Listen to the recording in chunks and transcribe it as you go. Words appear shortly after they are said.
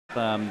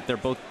they're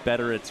both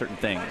better at certain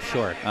things.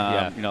 Sure.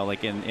 Yeah. You know,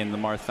 like in the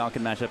Marth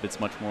Falcon matchup, it's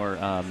much more.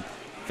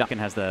 Falcon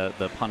has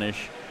the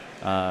punish,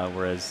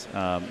 whereas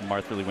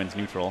Marth really wins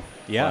neutral.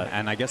 Yeah,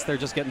 and I guess they're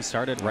just getting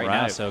started right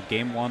now. So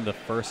game 1, the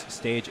first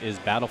stage is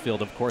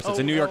Battlefield. Of course, it's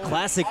a New York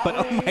Classic, but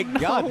oh my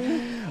God.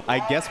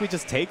 I guess we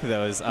just take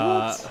those.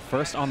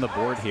 First on the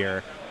board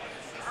here.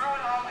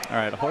 All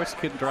right, a horse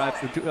can drive.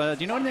 Do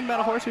you know anything about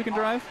a horse who can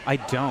drive? I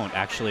don't,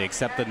 actually,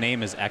 except the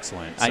name is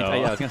excellent. So. Yeah,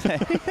 I was going to say.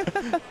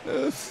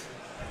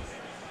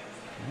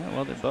 Yeah,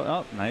 well, they're both.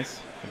 Oh, nice.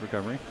 Good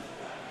recovery.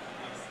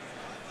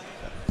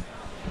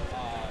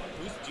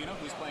 Do you know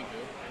who's playing who?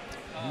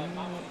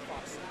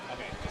 Fox.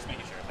 Okay, just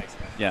making sure. Thanks.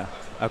 Yeah.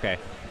 Okay.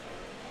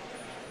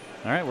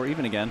 All right, we're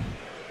even again.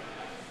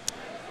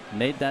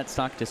 Made that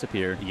stock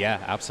disappear.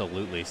 Yeah,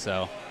 absolutely.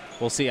 So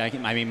we'll see.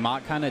 I mean,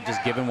 Mott kind of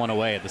just giving one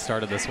away at the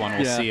start of this one.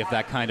 We'll see if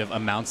that kind of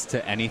amounts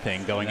to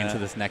anything going into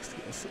this next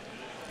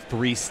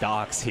 3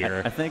 stocks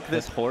here. I think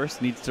this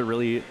horse needs to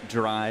really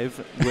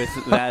drive with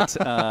that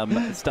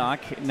stock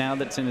now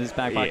that's in his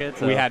back pocket.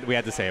 So. We had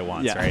to say it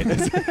once,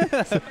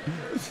 right?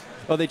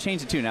 Oh, they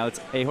changed it too. Now it's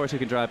a horse who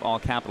can drive all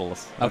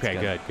capitals. That's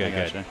okay,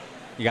 good.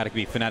 You got to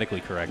be phonetically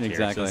correct here.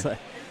 Exactly.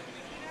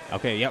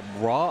 Okay, yeah,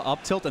 raw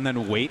up tilt and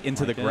then wait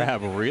into the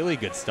grab. Really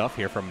good stuff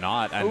here from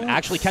Nott. And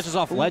actually catches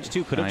off ledge,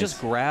 too. Could have just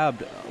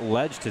grabbed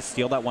ledge to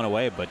steal that one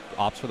away, but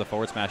opts for the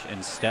forward smash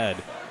instead.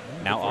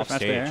 Now off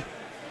stage.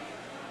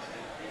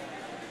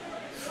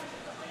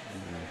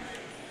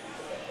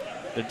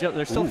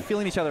 They're still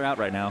feeling each other out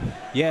right now.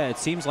 Yeah, it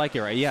seems like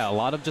you're right. Yeah, a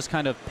lot of just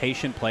kind of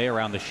patient play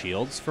around the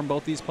shields from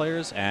both these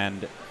players,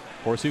 and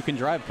horse who can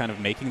drive kind of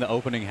making the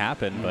opening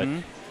happen, but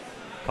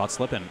caught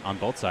slipping on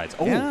both sides.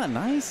 Oh, yeah,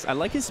 nice. I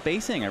like his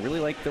spacing. I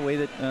really like the way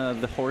that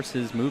the horse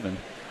is moving.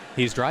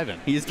 He's driving.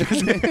 He's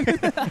driving.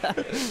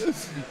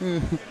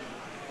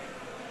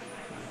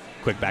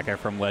 Quick back air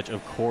from ledge,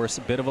 of course.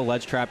 Bit of a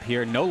ledge trap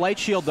here. No light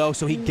shield, though,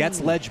 so he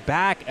gets ledge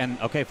back. And,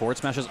 okay, forward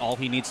smash is all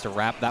he needs to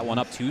wrap that one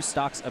up. 2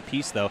 stocks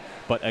apiece, though.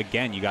 But,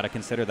 again, you got to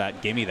consider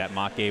that gimme that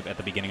Mott gave at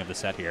the beginning of the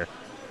set here.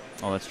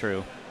 Oh, that's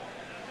true.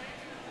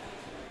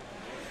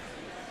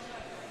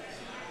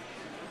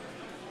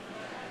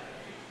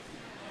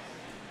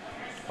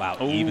 Wow,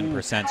 even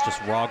percents.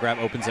 Just raw grab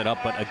opens it up.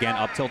 But, again,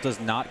 up tilt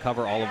does not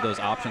cover all of those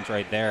options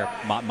right there.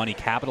 Mott Money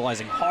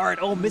capitalizing hard.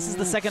 Oh, misses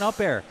the second up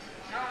air.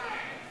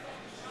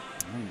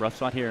 Rough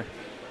spot here.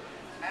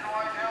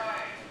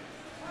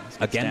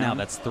 Again, now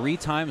that's 3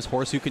 times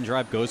horse who can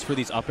drive goes for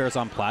these up airs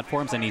on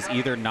platforms, and he's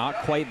either not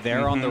quite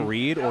there on the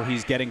read or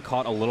he's getting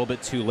caught a little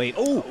bit too late.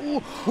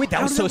 Oh, wait,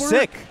 that was so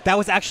sick. That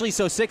was actually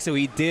so sick. So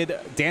he did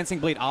Dancing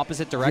Blade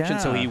opposite direction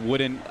so he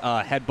wouldn't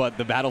headbutt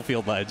the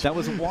battlefield ledge. That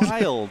was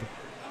wild.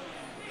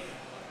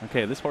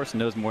 Okay, this horse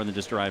knows more than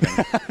just driving.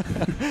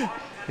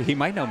 He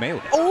might know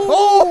melee.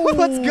 Oh,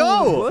 let's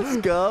go. Let's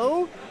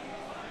go.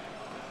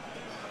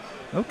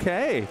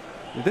 Okay.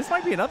 This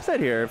might be an upset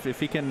here if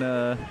he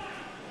can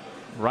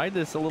ride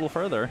this a little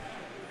further.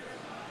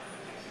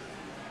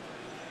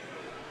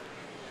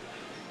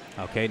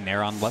 Okay,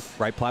 Nair on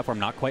right platform,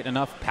 not quite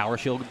enough. Power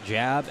shield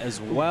jab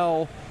as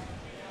well.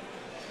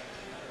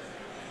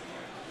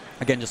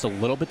 Again, just a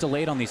little bit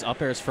delayed on these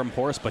up airs from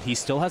horse, but he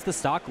still has the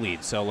stock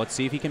lead. So let's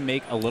see if he can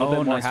make a little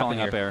bit more happen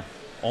here. Up air.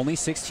 Only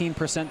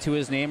 16% to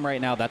his name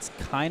right now. That's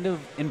kind of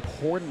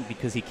important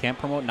because he can't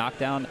promote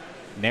knockdown.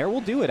 Nair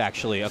will do it,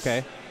 actually.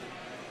 Okay.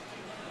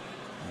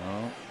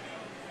 Well,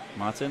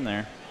 Mott's in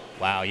there.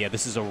 Wow, yeah,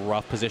 this is a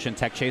rough position.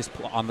 Tech chase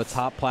on the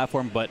top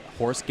platform, but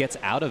horse gets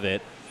out of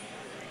it.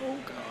 Oh,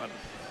 God.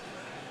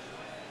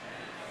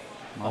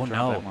 Oh,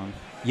 no.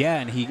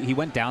 Yeah, and he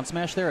went down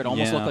smash there. It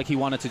almost looked like he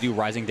wanted to do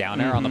rising down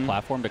air on the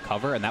platform to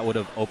cover, and that would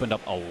have opened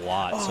up a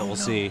lot. So we'll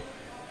see.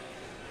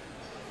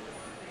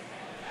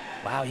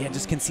 Wow, yeah,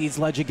 just concedes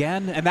ledge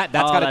again. And that's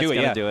got to do it,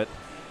 yeah. Do it.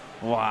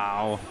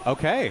 Wow.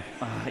 Okay.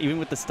 Even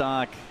with the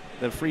stock,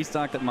 the free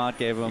stock that Mott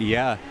gave him.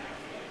 Yeah.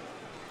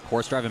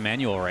 Horse driving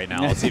manual right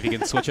now. Let's see if he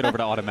can switch it over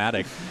to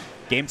automatic.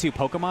 Game 2,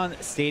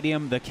 Pokemon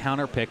Stadium, the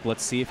counter pick.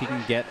 Let's see if he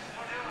can get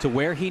to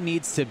where he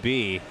needs to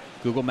be.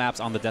 Google Maps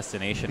on the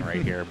destination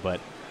right here, but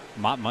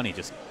Mott Money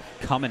just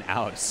coming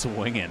out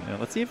swinging. Yeah,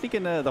 let's see if he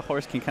can. The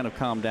horse can kind of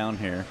calm down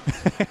here.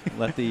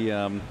 Let the.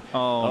 Oh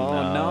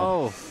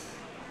no.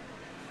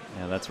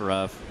 Yeah, that's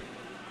rough.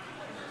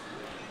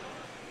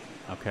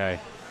 Okay.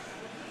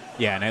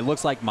 Yeah, and it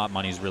looks like Mott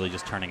Money's really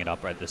just turning it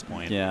up right at this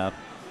point. Yeah.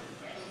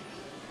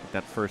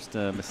 That first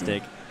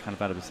mistake kind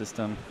of out of the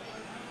system.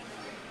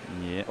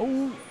 Yeah.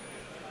 Oh.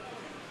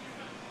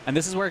 And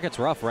this is where it gets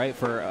rough, right?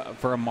 For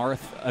a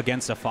Marth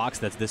against a Fox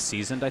that's this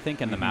seasoned, I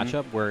think, in the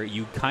matchup, where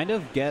you kind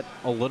of get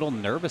a little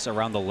nervous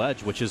around the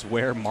ledge, which is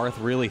where Marth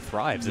really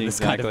thrives in this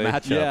kind of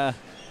matchup. Yeah.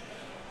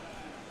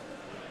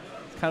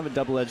 It's kind of a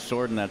double-edged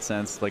sword in that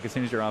sense. Like, as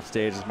soon as you're off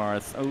stage as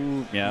Marth,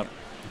 oh, yeah.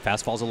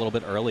 Fast falls a little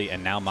bit early,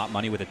 and now Mott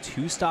Money with a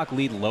 2-stock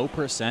lead, low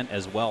percent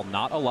as well.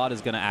 Not a lot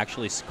is going to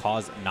actually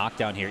cause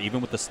knockdown here,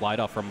 even with the slide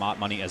off from Mott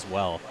Money as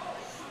well.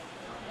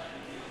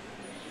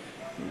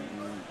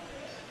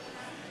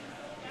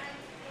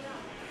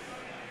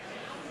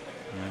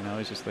 Yeah, no,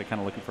 he's just like kind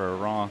of looking for a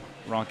raw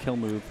kill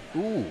move.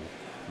 Ooh.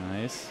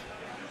 Nice.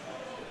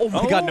 Oh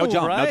my God, no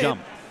jump, right. no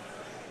jump.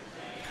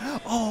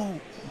 Oh.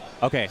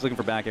 Okay. He's looking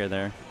for back air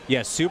there.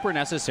 Yeah, super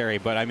necessary,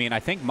 but I mean, I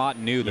think Mott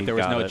knew that there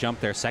was no it. jump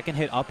there. Second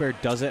hit up air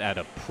does it at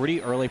a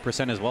pretty early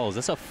 % as well. Is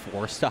this a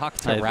 4-stock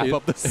to wrap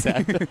up the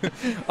set?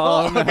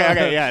 Oh, no.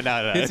 okay, yeah,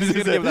 no. He's going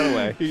to give that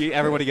away.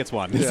 Everybody gets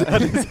one.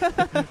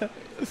 Yeah.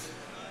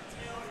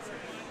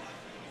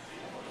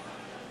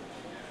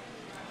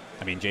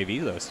 I mean,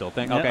 JV, though, still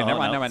think. Yeah, Okay, never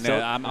mind, no. never mind. So,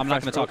 I'm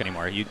not going to talk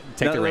anymore. You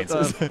take the reins.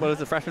 What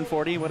is it, freshman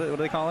 40? What do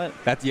they call it?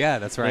 That's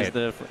right.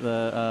 There's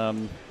I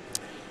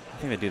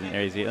think they do the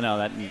Aries.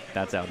 No,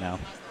 that's out now.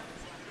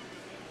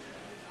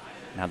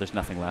 Now there's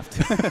nothing left.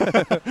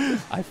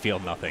 I feel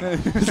nothing.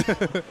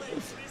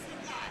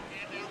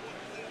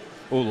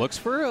 Oh, looks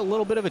for a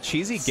little bit of a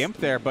cheesy gimp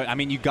there, but I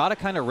mean, you got to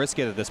kind of risk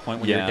it at this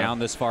point when you're down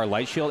this far.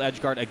 Light shield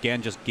edge guard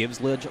again just gives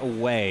Lidge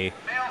away.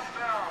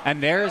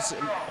 And there's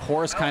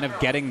Horse kind of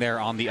getting there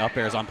on the up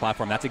airs on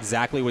platform. That's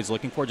exactly what he's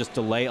looking for, just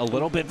delay a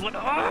little bit. But,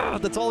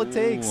 that's all it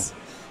takes.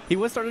 He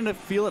was starting to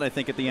feel it, I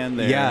think, at the end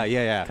there.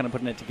 Yeah. Kind of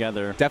putting it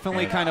together.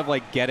 Definitely kind of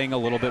like getting a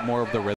little bit more of the rhythm.